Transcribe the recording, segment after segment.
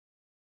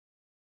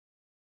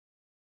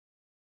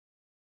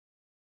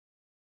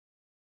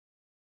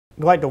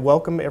I'd like to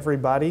welcome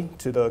everybody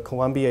to the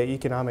Columbia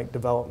Economic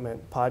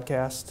Development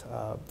Podcast.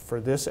 For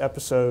this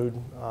episode,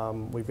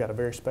 we've got a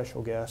very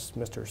special guest,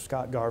 Mr.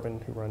 Scott Garvin,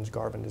 who runs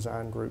Garvin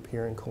Design Group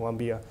here in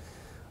Columbia.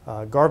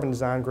 Garvin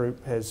Design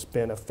Group has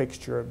been a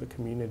fixture of the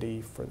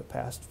community for the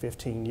past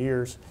 15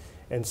 years,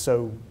 and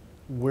so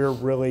we're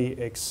really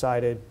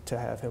excited to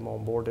have him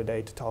on board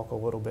today to talk a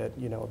little bit,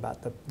 about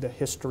the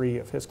history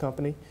of his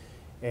company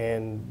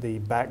and the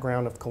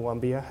background of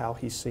Columbia, how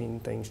he's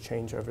seen things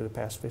change over the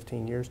past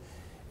 15 years,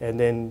 and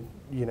then,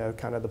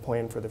 kind of the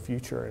plan for the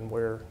future and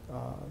where,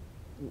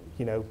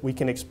 we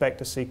can expect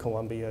to see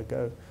Columbia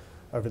go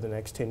over the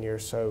next 10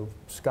 years. So,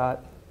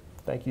 Scott,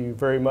 thank you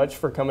very much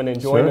for coming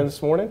and joining us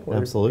this morning. We're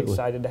Absolutely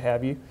excited to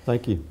have you.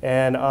 Thank you.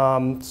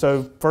 And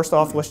so, first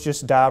off, let's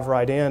just dive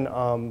right in.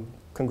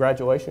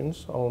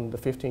 Congratulations on the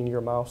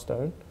 15-year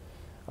milestone.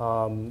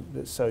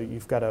 So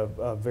you've got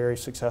a very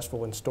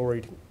successful and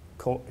storied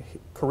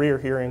career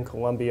here in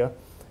Columbia,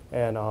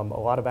 and a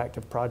lot of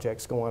active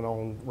projects going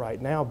on right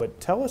now.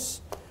 But tell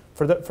us,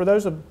 for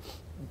those of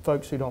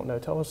folks who don't know,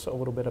 tell us a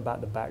little bit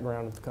about the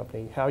background of the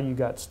company, how you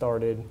got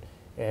started,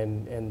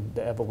 and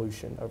the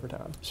evolution over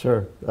time.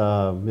 Sure.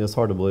 It's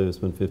hard to believe it's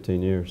been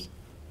 15 years.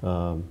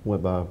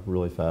 Went by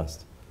really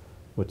fast,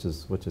 which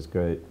is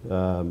great.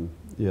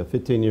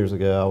 15 years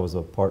ago, I was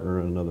a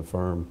partner in another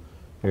firm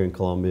here in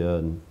Columbia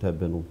and had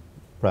been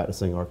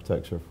practicing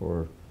architecture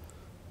for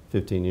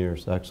 15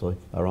 years, actually,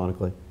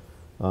 ironically.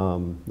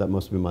 That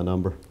must be my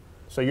number.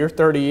 So you're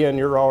 30 and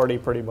you're already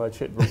pretty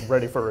much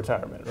ready for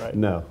retirement, right?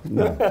 No.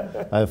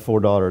 I have 4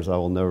 daughters. I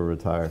will never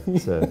retire,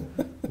 so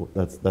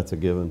that's a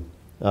given.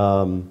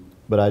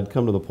 But I'd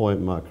come to the point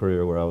in my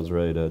career where I was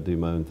ready to do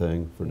my own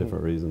thing for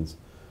different reasons,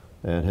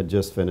 and had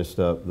just finished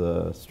up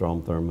the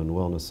Strom Thurmond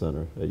Wellness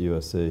Center at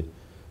USC.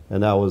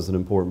 And that was an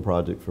important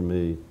project for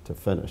me to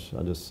finish.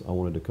 I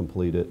wanted to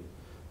complete it.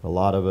 A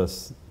lot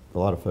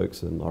of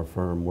folks in our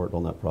firm worked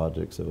on that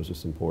project, so it was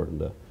just important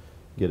to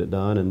get it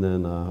done. And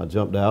then I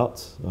jumped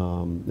out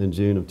in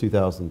June of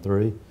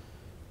 2003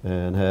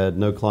 and had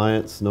no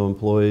clients, no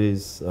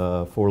employees,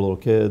 4 little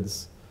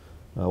kids,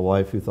 a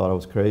wife who thought I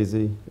was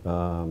crazy,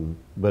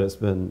 but it's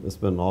been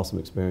an awesome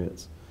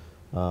experience.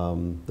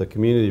 The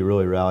community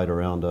really rallied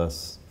around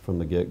us from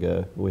the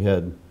get-go. We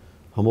had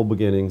humble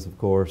beginnings, of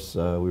course.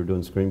 We were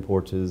doing screen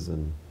porches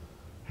and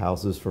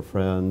houses for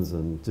friends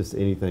and just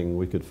anything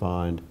we could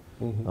find.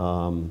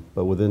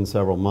 But within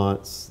several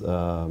months,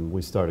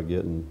 we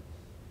started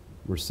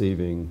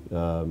receiving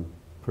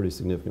pretty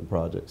significant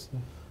projects.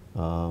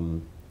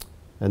 And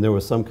there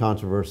was some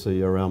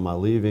controversy around my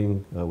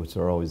leaving, which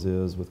there always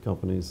is with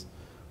companies,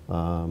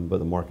 but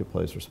the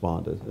marketplace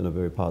responded in a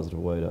very positive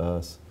way to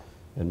us.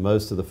 And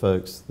most of the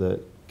folks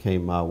that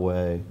came my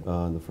way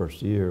in the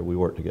first year, we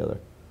worked together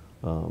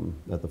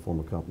at the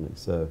former company.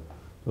 So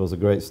it was a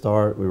great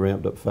start. We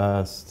ramped up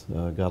fast,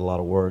 got a lot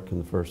of work in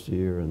the first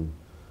year, and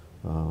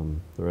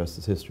the rest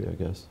is history, I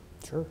guess.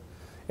 Sure.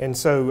 And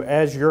so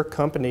as your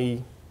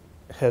company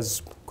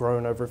has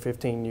grown over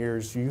 15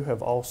 years, you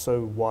have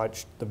also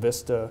watched the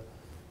Vista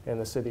and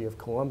the city of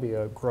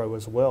Columbia grow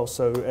as well.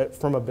 So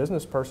from a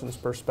business person's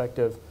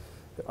perspective,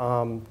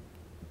 tell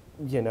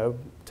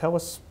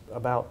us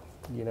about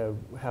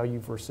how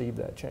you've received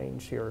that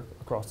change here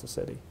across the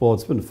city. Well,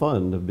 it's been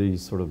fun to be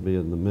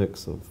in the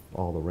mix of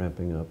all the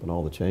ramping up and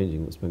all the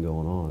changing that's been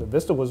going on. The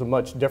Vista was a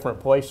much different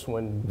place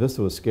when...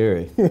 Vista was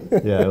scary.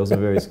 Yeah, it was a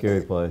very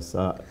scary place.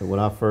 When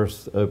I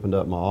first opened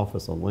up my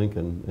office on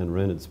Lincoln and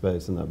rented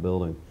space in that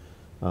building,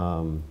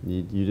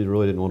 you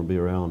really didn't want to be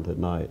around at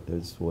night. It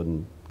just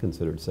wasn't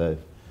considered safe.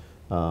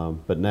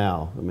 But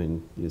now,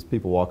 there's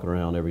people walking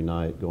around every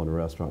night, going to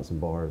restaurants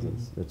and bars.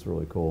 It's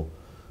really cool.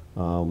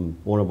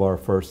 One of our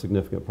first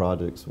significant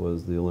projects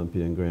was the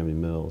Olympia and Grammy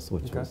Mills,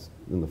 which was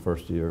in the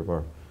first year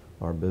of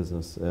our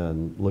business.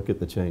 And look at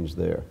the change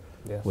there.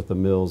 Yes. With the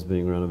mills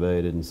being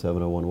renovated in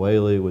 701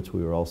 Whaley, which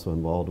we were also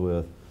involved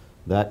with,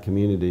 that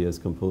community is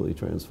completely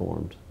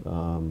transformed.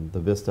 The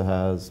Vista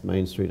has,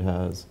 Main Street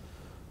has,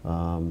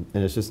 and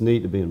it's just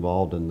neat to be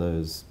involved in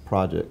those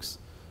projects.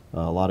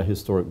 A lot of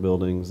historic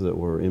buildings that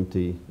were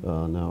empty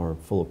now are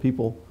full of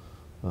people.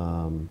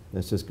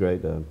 It's just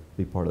great to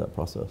be part of that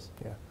process.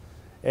 Yeah.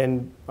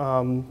 And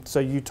so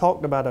you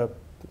talked about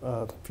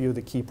a few of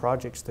the key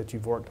projects that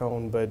you've worked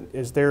on, but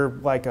is there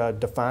like a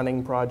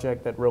defining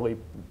project that really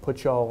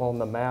puts y'all on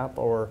the map,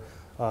 or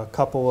a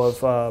couple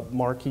of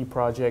marquee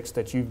projects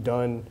that you've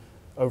done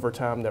over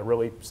time that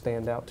really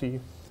stand out to you?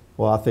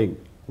 Well, I think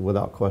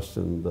without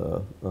question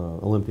the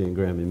Olympia and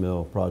Grammy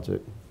Mill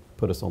project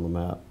put us on the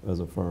map as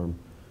a firm.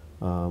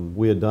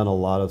 We had done a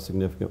lot of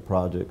significant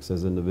projects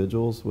as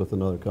individuals with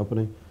another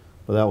company,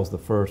 but that was the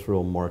first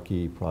real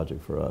marquee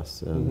project for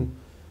us. And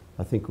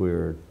I think we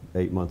were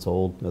 8 months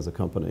old as a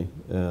company,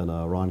 and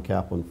Ron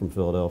Kaplan from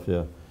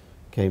Philadelphia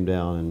came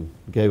down and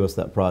gave us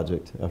that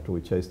project after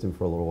we chased him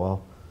for a little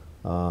while.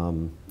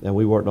 And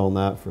we worked on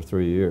that for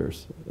 3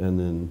 years, and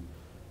then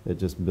it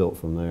just built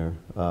from there.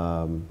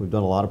 We've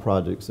done a lot of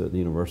projects at the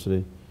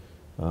university,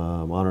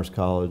 Honors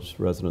College,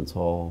 Residence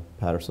Hall,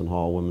 Patterson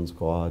Hall, Women's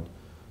Quad.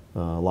 a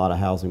lot of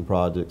housing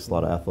projects, a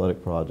lot of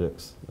athletic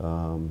projects.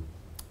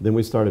 Then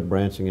we started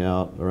branching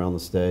out around the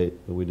state.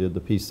 We did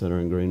the Peace Center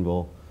in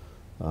Greenville.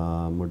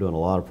 We're doing a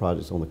lot of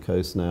projects on the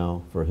coast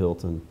now for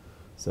Hilton.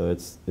 So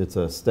it's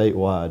a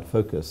statewide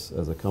focus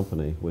as a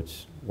company,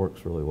 which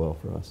works really well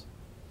for us.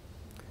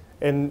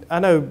 And I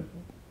know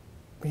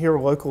here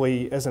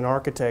locally as an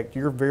architect,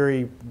 you're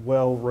very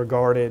well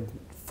regarded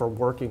for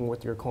working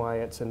with your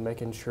clients and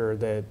making sure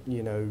that,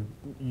 you know,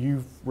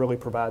 you really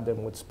provide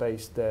them with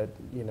space that,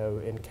 you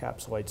know,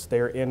 encapsulates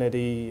their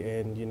entity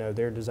and, you know,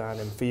 their design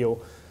and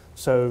feel.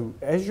 So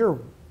as you're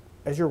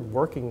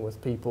working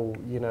with people,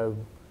 you know,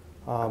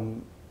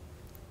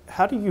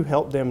 how do you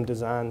help them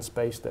design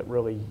space that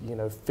really, you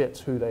know,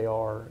 fits who they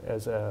are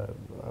as a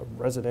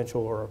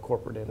residential or a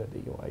corporate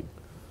entity? Like,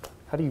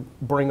 how do you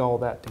bring all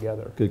that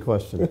together? Good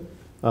question.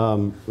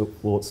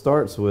 Well, it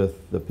starts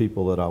with the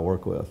people that I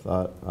work with.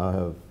 I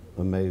have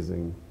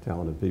amazing,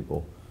 talented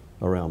people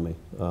around me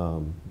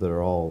that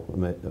are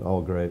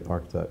all great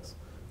architects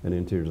and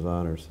interior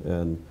designers,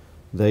 and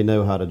they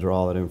know how to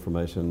draw that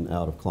information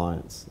out of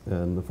clients.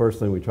 And the first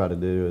thing we try to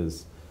do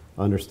is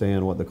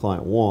understand what the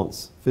client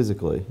wants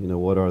physically. You know,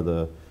 what are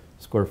the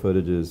square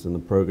footages and the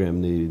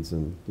program needs,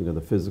 and, you know,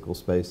 the physical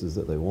spaces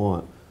that they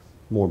want.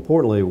 More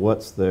importantly,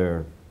 what's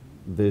their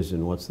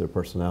vision, what's their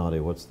personality,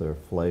 what's their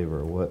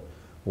flavor,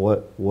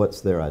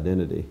 what's their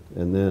identity.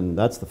 And then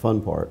that's the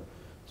fun part.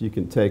 You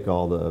can take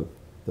all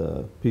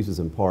the pieces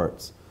and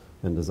parts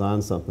and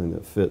design something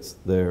that fits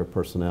their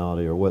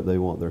personality or what they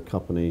want their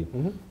company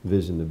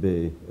vision to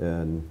be.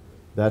 And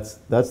that's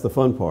the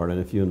fun part.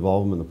 And if you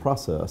involve them in the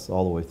process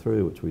all the way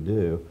through, which we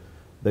do,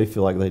 they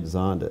feel like they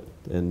designed it.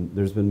 And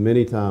there's been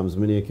many times,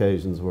 many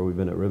occasions where we've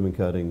been at ribbon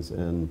cuttings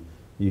and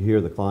you hear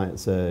the client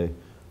say,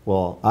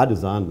 well, I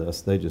designed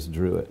this, they just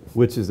drew it,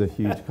 which is a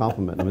huge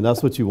compliment. I mean,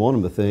 that's what you want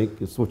them to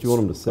think, it's what you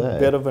want them to say. A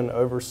bit of an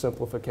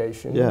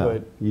oversimplification. Yeah,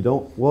 but you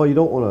don't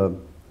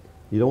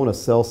want to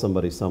sell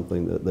somebody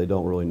something that they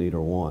don't really need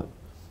or want.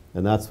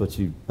 And that's what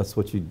you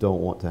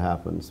don't want to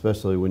happen,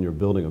 especially when you're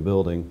building a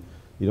building.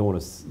 You don't want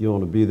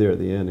to be there at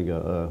the end and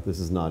go, this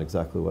is not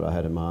exactly what I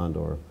had in mind,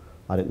 or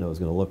I didn't know it was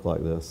going to look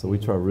like this. So we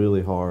try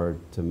really hard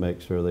to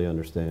make sure they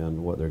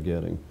understand what they're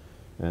getting.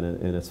 And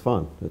it's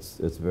fun, it's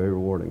very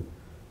rewarding.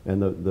 And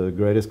the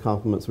greatest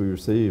compliments we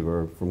receive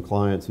are from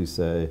clients who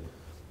say,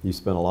 you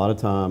spent a lot of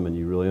time and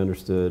you really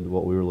understood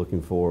what we were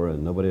looking for,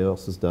 and nobody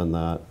else has done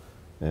that,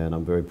 and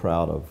I'm very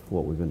proud of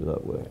what we've ended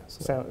up with. Yeah.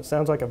 So.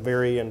 Sounds like a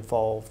very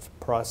involved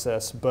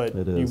process, but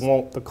you is.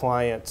 Want the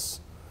clients,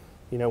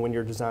 you know, when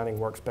you're designing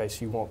workspace,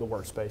 you want the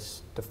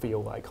workspace to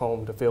feel like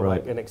home, to feel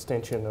right. like an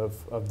extension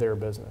of their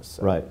business.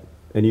 So. Right.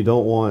 And you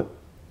don't want,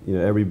 you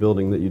know, every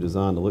building that you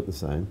design to look the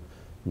same.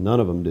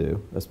 None of them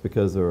do. That's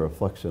because they're a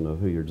reflection of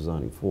who you're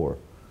designing for.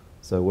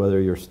 So whether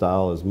your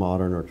style is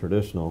modern or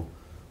traditional,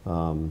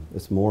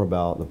 it's more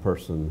about the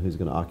person who's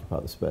going to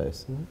occupy the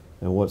space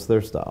and what's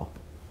their style.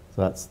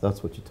 So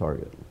that's what you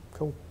target.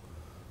 Cool.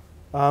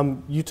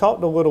 You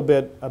talked a little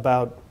bit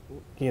about,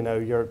 you know,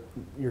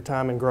 your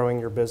time in growing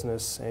your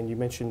business, and you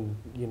mentioned,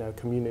 you know,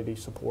 community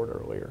support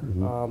earlier.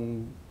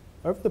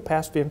 Over the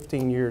past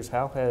 15 years,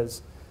 how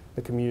has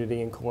the community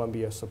in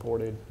Columbia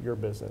supported your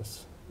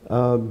business?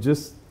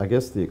 Just, I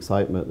guess, the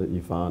excitement that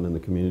you find in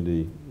the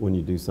community when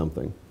you do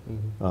something.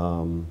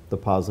 The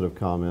positive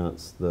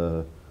comments,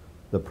 the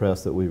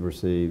press that we've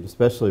received,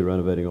 especially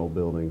renovating old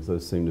buildings,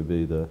 those seem to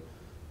be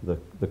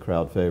the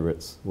crowd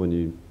favorites. When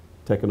you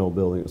take an old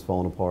building that's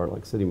fallen apart,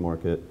 like City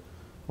Market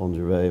on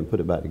Gervais, and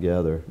put it back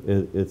together,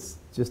 it's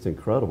just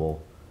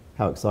incredible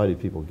how excited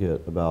people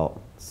get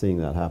about seeing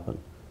that happen,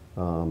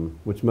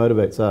 which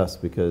motivates us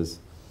because,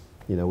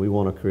 you know, we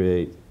want to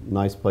create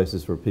nice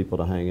places for people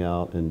to hang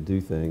out and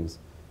do things,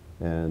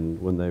 and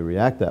when they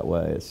react that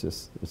way, it's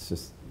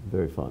just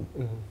very fun.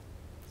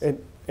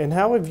 And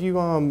how have you?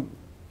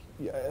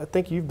 I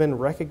think you've been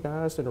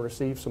recognized and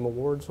received some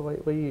awards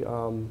lately.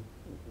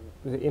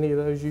 Any of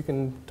those you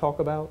can talk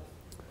about?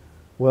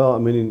 Well, I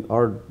mean,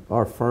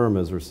 our firm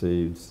has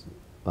received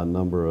a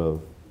number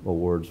of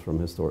awards from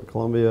Historic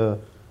Columbia,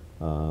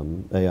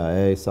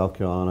 AIA South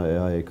Carolina,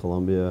 AIA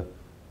Columbia,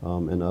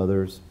 and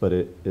others. But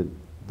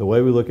the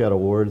way we look at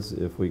awards,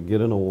 if we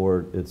get an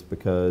award, it's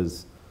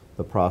because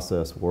the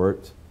process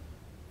worked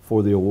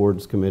for the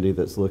awards committee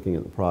that's looking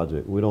at the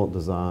project. We don't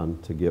design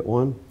to get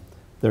one.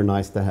 They're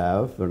nice to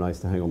have. They're nice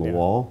to hang on the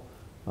wall.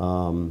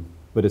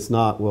 But it's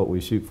not what we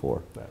shoot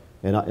for. Right.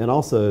 And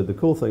also, the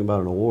cool thing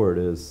about an award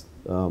is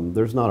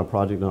there's not a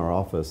project in our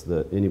office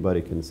that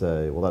anybody can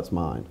say, well, that's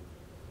mine.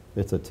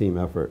 It's a team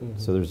effort.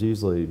 So there's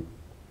usually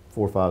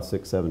 4, 5,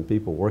 6, 7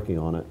 people working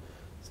on it.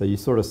 So you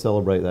sort of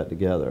celebrate that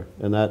together.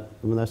 And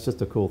that's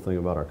just a cool thing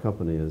about our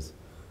company is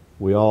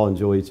we all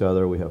enjoy each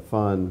other. We have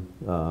fun.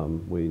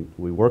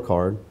 We work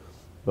hard,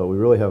 but we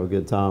really have a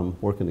good time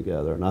working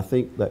together. And I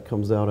think that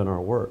comes out in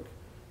our work.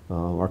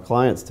 Our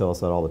clients tell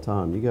us that all the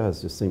time. You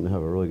guys just seem to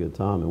have a really good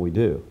time, and we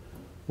do.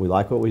 We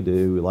like what we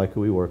do. We like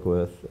who we work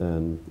with,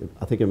 and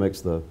I think it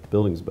makes the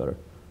buildings better,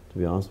 to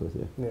be honest with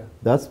you. Yeah.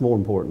 That's more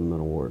important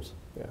than awards.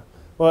 Yeah.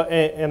 Well,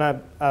 and I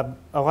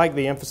like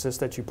the emphasis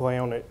that you play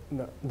on it,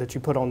 that you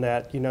put on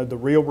that. You know, the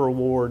real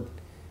reward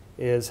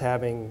is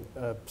having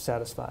a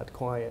satisfied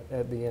client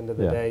at the end of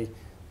the day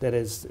that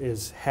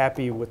is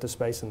happy with the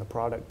space and the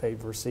product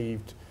they've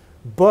received,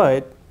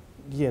 but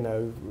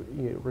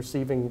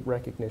receiving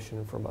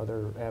recognition from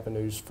other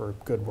avenues for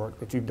good work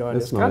that you've done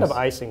is kind of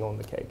icing on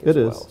the cake as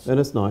well. It is, and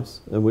it's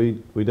nice, and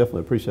we definitely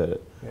appreciate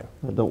it. Yeah.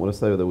 I don't want to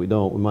say that we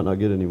don't. We might not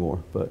get any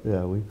more, but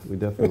yeah, we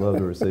definitely love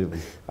to receive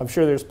them. I'm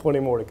sure there's plenty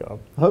more to come.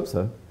 I hope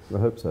so.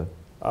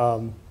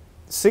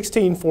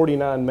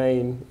 1649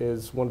 Main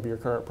is one of your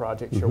current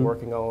projects you're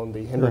working on.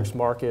 The Hendricks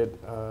Market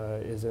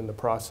is in the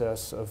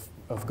process of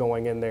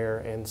going in there,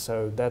 and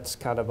so that's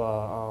kind of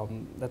a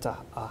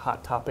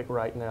hot topic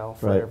right now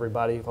for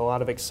everybody. A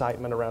lot of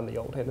excitement around the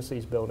old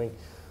Hennessy's building.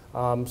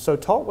 So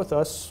talk with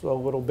us a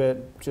little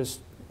bit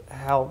just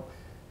how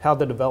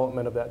the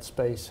development of that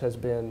space has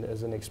been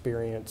as an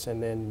experience,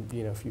 and then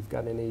if you've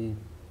got any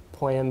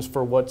plans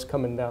for what's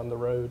coming down the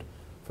road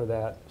for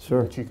that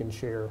that you can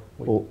share.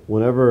 Well,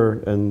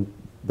 and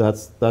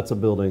that's a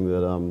building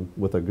that I'm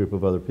with a group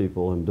of other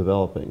people and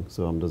developing.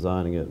 So I'm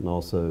designing it and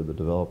also the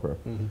developer.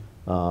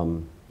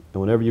 And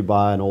whenever you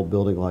buy an old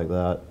building like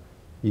that,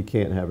 you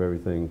can't have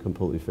everything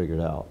completely figured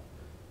out.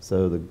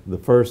 So the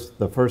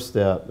first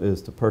step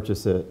is to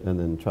purchase it and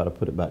then try to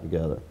put it back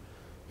together.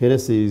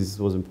 Hennessy's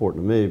was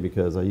important to me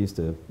because I used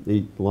to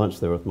eat lunch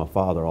there with my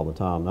father all the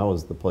time. That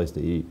was the place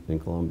to eat in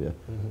Columbia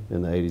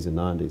in the 80s and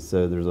 90s.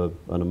 So there's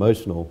an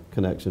emotional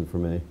connection for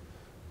me.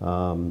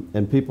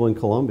 And people in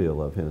Columbia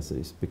love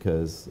Hennessy's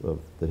because of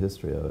the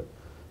history of it.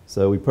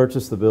 So we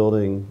purchased the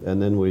building,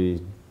 and then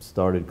we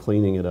started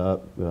cleaning it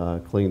up,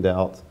 cleaned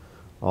out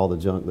all the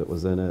junk that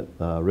was in it,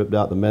 ripped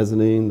out the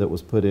mezzanine that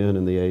was put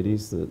in the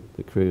 80s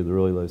that created the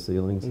really low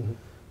ceilings.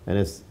 And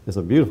it's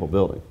a beautiful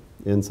building,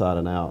 inside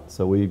and out.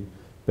 So we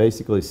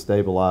basically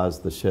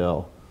stabilized the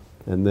shell,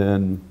 and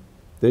then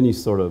you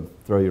sort of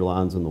throw your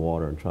lines in the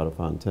water and try to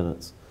find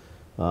tenants.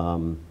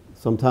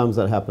 Sometimes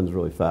that happens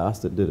really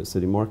fast. It did at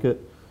City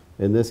Market.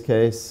 In this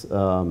case,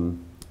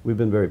 we've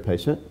been very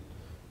patient.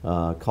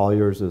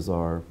 Colliers is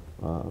our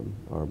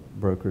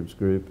brokerage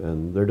group,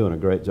 and they're doing a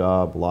great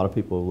job. A lot of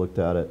people have looked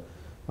at it.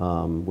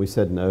 We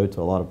said no to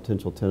a lot of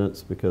potential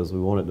tenants because we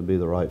want it to be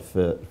the right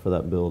fit for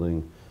that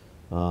building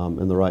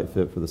and the right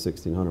fit for the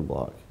 1600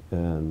 block.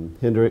 And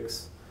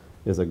Hendricks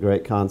is a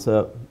great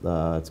concept.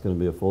 It's going to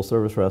be a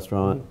full-service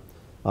restaurant,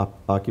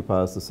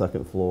 occupies the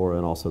second floor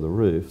and also the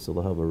roof, so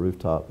they'll have a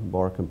rooftop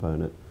bar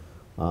component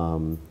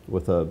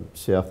with a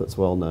chef that's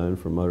well known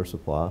for Motor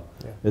Supply.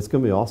 It's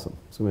going to be awesome.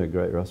 It's going to be a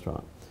great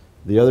restaurant.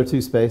 The other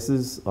two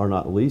spaces are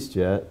not leased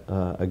yet.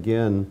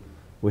 Again,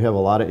 we have a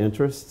lot of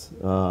interest.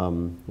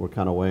 We're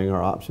kind of weighing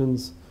our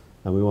options,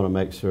 and we want to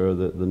make sure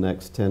that the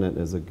next tenant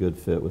is a good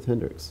fit with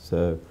Hendricks.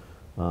 So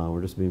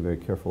we're just being very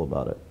careful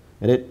about it.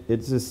 And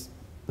it's just,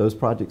 those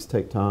projects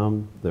take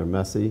time. They're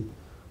messy.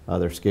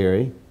 They're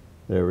scary.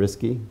 They're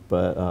risky,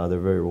 but they're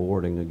very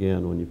rewarding,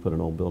 again, when you put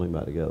an old building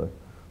back together.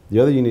 The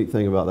other unique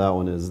thing about that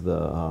one is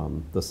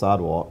the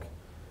sidewalk.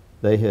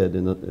 They had,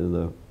 in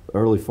the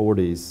early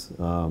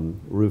 40s,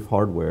 Roof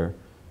Hardware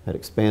had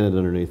expanded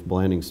underneath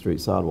Blanding Street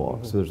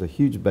sidewalk. So there's a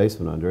huge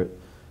basement under it.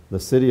 The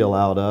city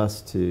allowed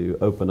us to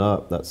open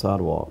up that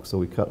sidewalk, so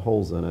we cut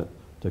holes in it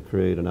to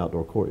create an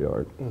outdoor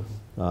courtyard,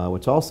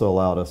 which also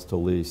allowed us to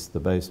lease the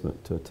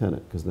basement to a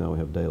tenant because now we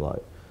have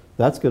daylight.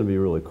 That's going to be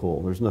really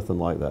cool. There's nothing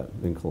like that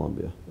in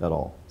Columbia at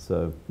all.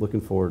 So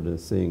looking forward to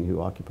seeing who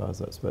occupies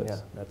that space. Yeah,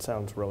 that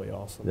sounds really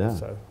awesome. Yeah.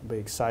 So I'll be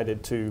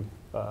excited to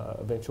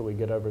eventually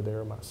get over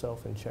there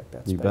myself and check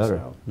that space out. You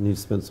better. You need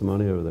to spend some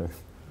money over there.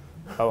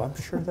 Oh, I'm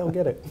sure they'll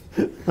get it.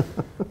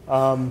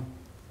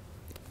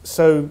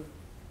 So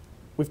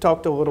we've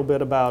talked a little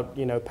bit about,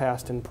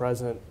 past and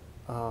present,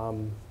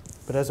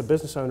 but as a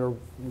business owner,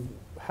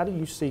 how do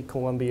you see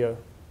Columbia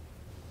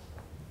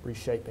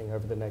reshaping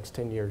over the next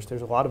 10 years?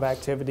 There's a lot of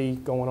activity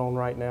going on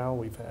right now.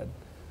 We've had,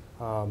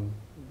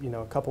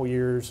 a couple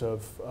years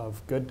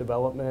of good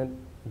development,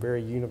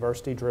 very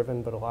university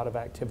driven, but a lot of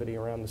activity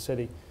around the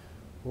city.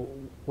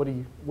 What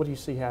do you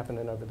see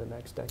happening over the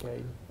next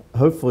decade?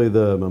 Hopefully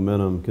the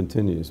momentum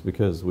continues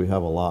because we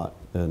have a lot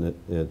and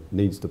it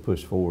needs to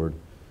push forward.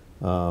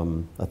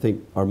 I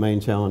think our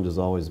main challenge has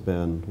always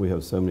been we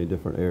have so many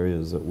different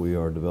areas that we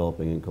are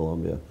developing in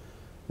Columbia,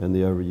 and the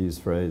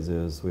overused phrase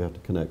is we have to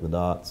connect the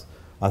dots.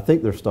 I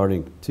think they're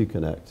starting to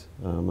connect.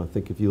 I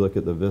think if you look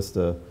at the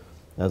vista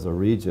as a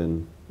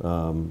region,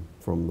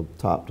 from the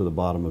top to the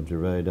bottom of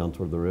Gervais down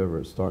toward the river,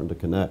 it's starting to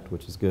connect,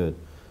 which is good.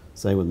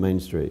 Same with Main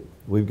Street.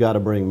 We've got to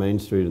bring Main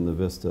Street and the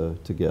vista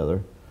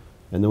together,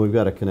 and then we've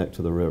got to connect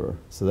to the river.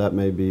 So that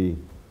may be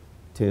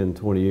 10,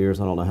 20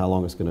 years. I don't know how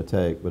long it's going to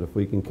take, but if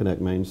we can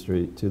connect Main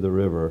Street to the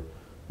river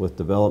with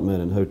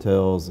development and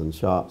hotels and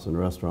shops and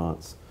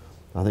restaurants,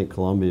 I think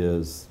Columbia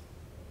is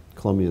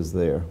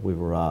there.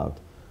 We've arrived.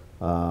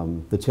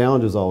 The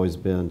challenge has always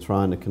been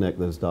trying to connect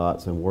those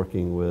dots and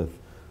working with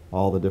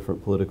all the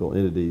different political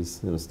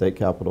entities in a state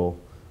capital,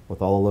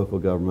 with all the local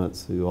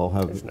governments who all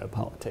have... There's no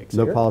politics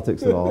No here.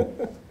 politics at all.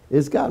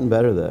 It's gotten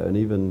better though, and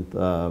even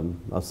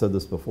I've said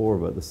this before,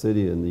 but the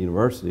city and the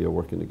university are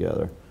working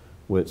together,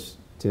 which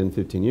 10,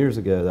 15 years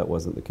ago that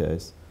wasn't the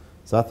case.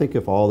 So I think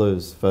if all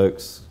those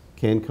folks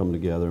can come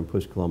together and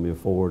push Columbia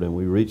forward, and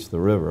we reach the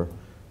river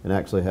and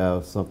actually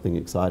have something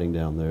exciting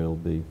down there, it'll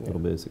be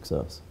a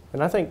success.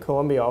 And I think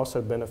Columbia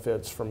also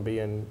benefits from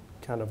being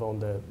kind of on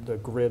the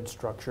grid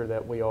structure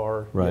that we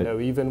are. Right. You know,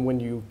 even when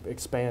you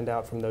expand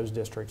out from those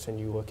districts and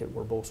you look at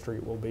where Bull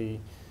Street will be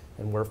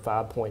and where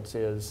 5 Points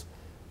is,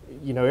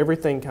 you know,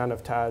 everything kind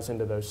of ties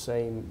into those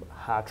same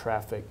high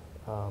traffic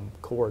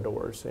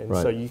corridors, and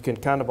right. so you can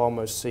kind of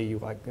almost see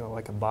like, you know,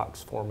 like a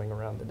box forming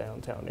around the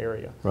downtown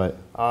area. Right.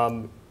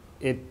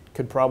 It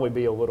could probably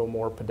be a little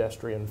more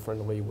pedestrian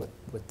friendly with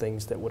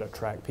things that would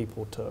attract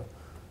people to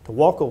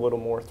walk a little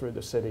more through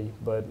the city,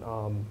 but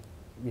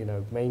you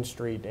know, Main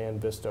Street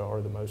and Vista are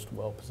the most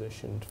well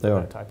positioned for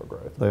that type of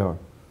growth. They are.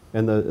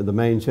 And the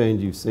main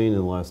change you've seen in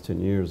the last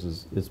 10 years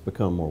is it's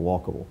become more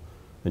walkable.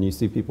 And you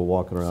see people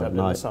walking around at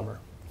night. Except in the summer.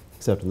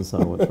 Except in the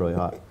summer when it's really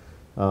hot.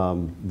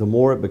 The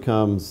more it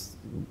becomes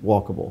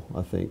walkable,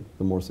 I think,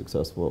 the more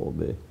successful it will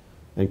be.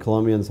 And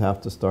Columbians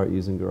have to start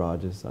using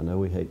garages. I know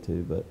we hate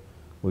to, but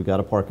we've got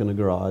to park in the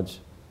garage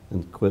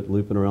and quit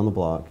looping around the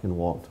block and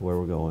walk to where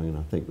we're going. And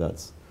I think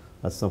that's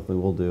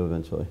something we'll do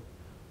eventually.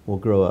 We'll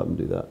grow up and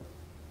do that.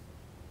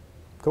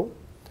 Cool.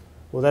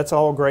 Well, that's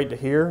all great to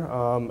hear.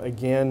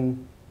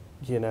 Again,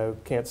 you know,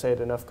 can't say it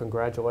enough.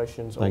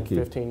 Congratulations on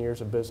 15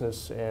 years of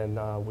business,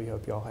 and we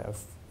hope y'all have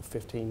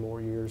 15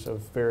 more years of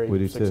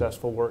very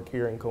successful work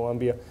here in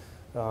Columbia.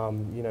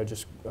 You know,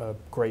 just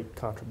great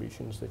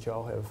contributions that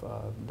y'all have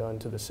done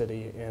to the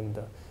city and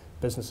the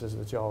businesses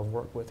that y'all have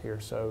worked with here.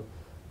 So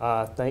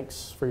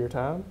thanks for your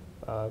time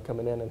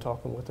coming in and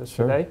talking with us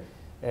today.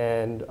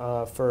 And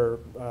for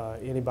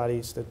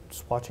anybody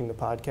that's watching the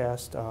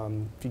podcast,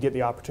 if you get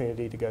the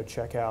opportunity to go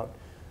check out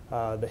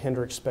the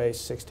Hendricks Space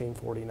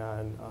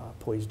 1649,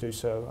 please do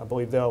so. I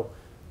believe they'll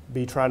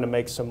be trying to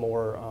make some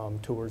more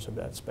tours of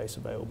that space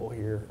available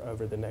here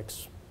over the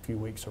next few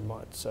weeks or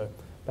months. So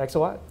thanks a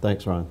lot.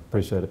 Thanks, Ryan.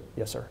 Appreciate it.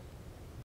 Yes, sir.